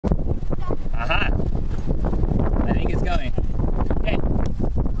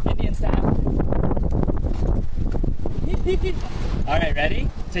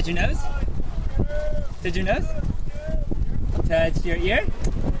Touch your nose. Touch your nose. Touch your ear.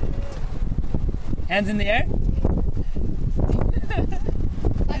 Hands in the air.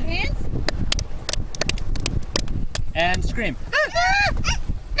 Clap hands. And scream.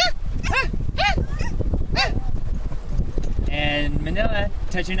 And Manila,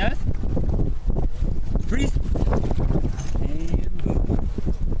 touch your nose. Freeze. And move.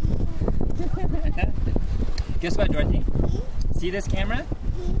 Guess what, Dorothy? See this camera?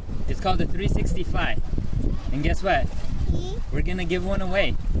 It's called a 360 Fly. And guess what? We're gonna give one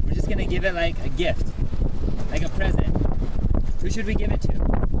away. We're just gonna give it like a gift, like a present. Who should we give it to?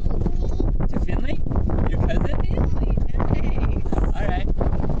 To Finley? Your cousin? Finley, nice. All right,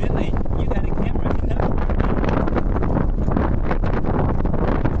 Finley, you got a camera.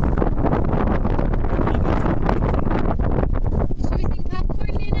 Should we sing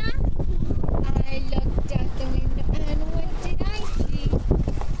Popcorn, Nina? I looked out the window and what did I see?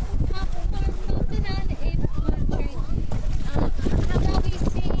 Popcorn floating on a palm tree. How about we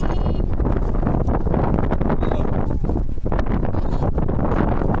sing?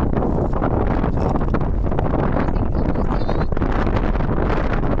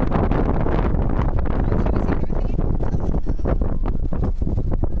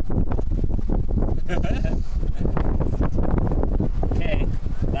 Okay,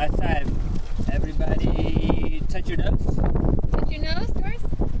 last time. Everybody touch your nose. Touch your nose, Doris.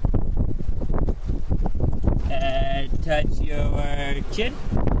 And touch your chin.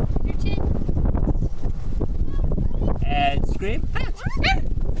 Your chin. And scream.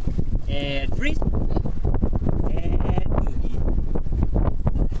 And freeze. And boogie.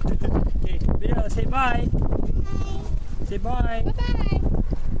 Okay, Manila, say bye. Say bye. Bye-bye.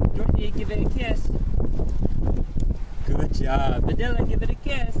 Dorothy, give it a kiss. Good job. Manila, give it a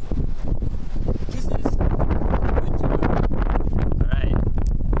kiss. Kisses.